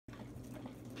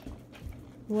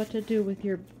what to do with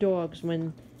your dogs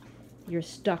when you're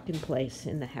stuck in place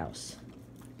in the house.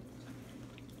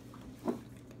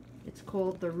 It's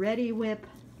called the Ready Whip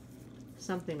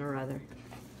something or other.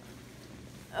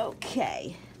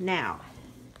 Okay, now,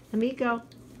 Himeko.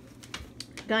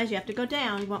 Guys, you have to go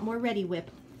down. You want more Ready Whip.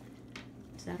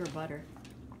 Is that or butter?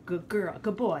 Good girl.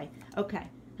 Good boy. Okay.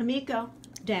 Himeko,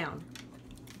 down.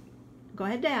 Go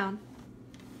ahead down.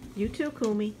 You too,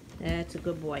 Kumi. That's a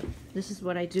good boy. This is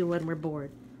what I do when we're bored.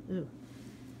 Ooh.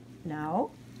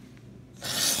 No.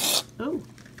 Ooh.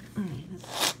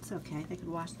 It's okay. They could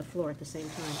wash the floor at the same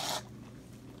time.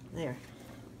 There.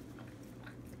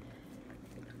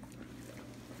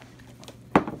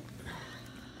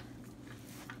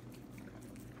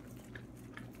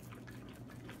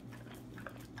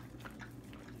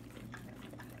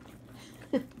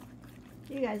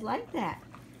 You guys like that?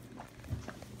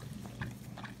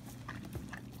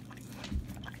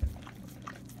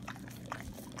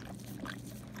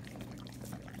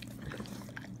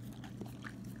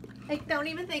 Hey, don't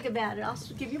even think about it. I'll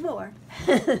give you more.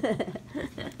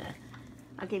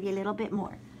 I'll give you a little bit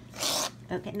more.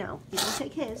 Okay, no, you don't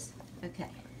take his. Okay.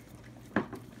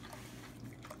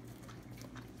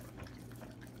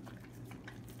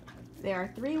 There are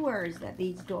 3 words that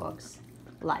these dogs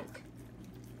like.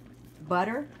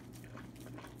 Butter,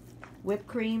 whipped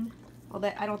cream, well,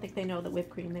 I don't think they know the whipped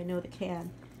cream, they know the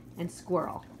can, and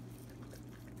squirrel.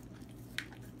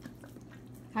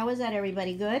 How is that,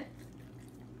 everybody? Good?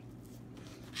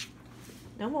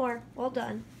 No more. All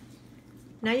done.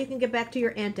 Now you can get back to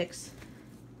your antics.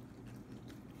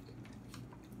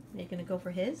 Are you going to go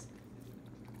for his?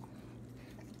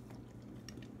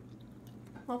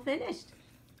 All finished.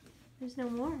 There's no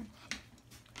more.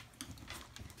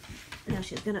 Now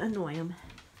she's going to annoy him.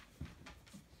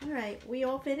 All right, we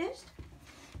all finished?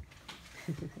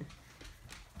 Now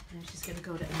she's going to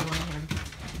go to annoy him.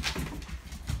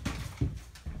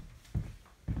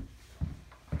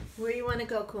 Where do you want to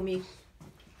go, Kumi?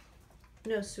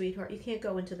 No, sweetheart, you can't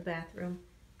go into the bathroom.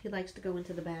 He likes to go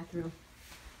into the bathroom.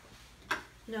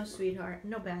 No, sweetheart,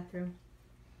 no bathroom.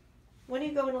 When do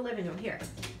you go in the living room? Here,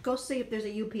 go see if there's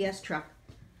a UPS truck.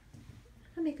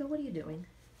 Himeko, what are you doing?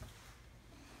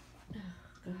 Oh,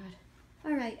 God.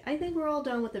 All right, I think we're all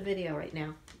done with the video right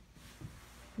now.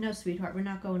 No, sweetheart, we're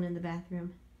not going in the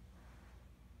bathroom.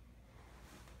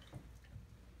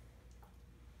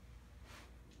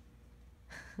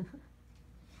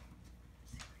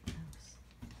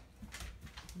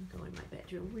 I'm going in my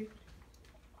bedroom.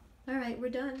 All right, we're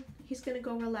done. He's going to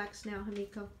go relax now,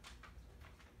 Himeko.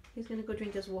 He's going to go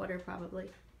drink his water probably.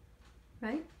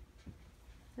 Right?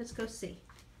 Let's go see.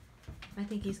 I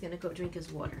think he's going to go drink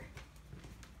his water.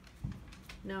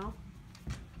 No?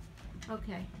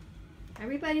 Okay.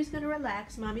 Everybody's going to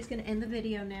relax. Mommy's going to end the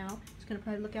video now. She's going to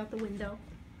probably look out the window.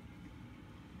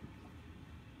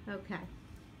 Okay.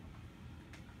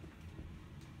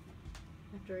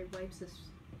 After he wipes his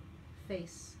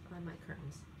face on my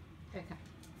curtains. Okay.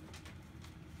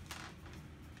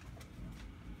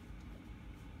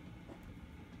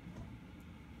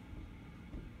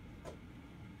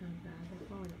 Oh God, they're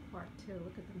falling apart too.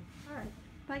 Look at them. All right.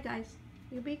 Bye, guys.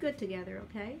 You be good together,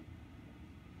 okay?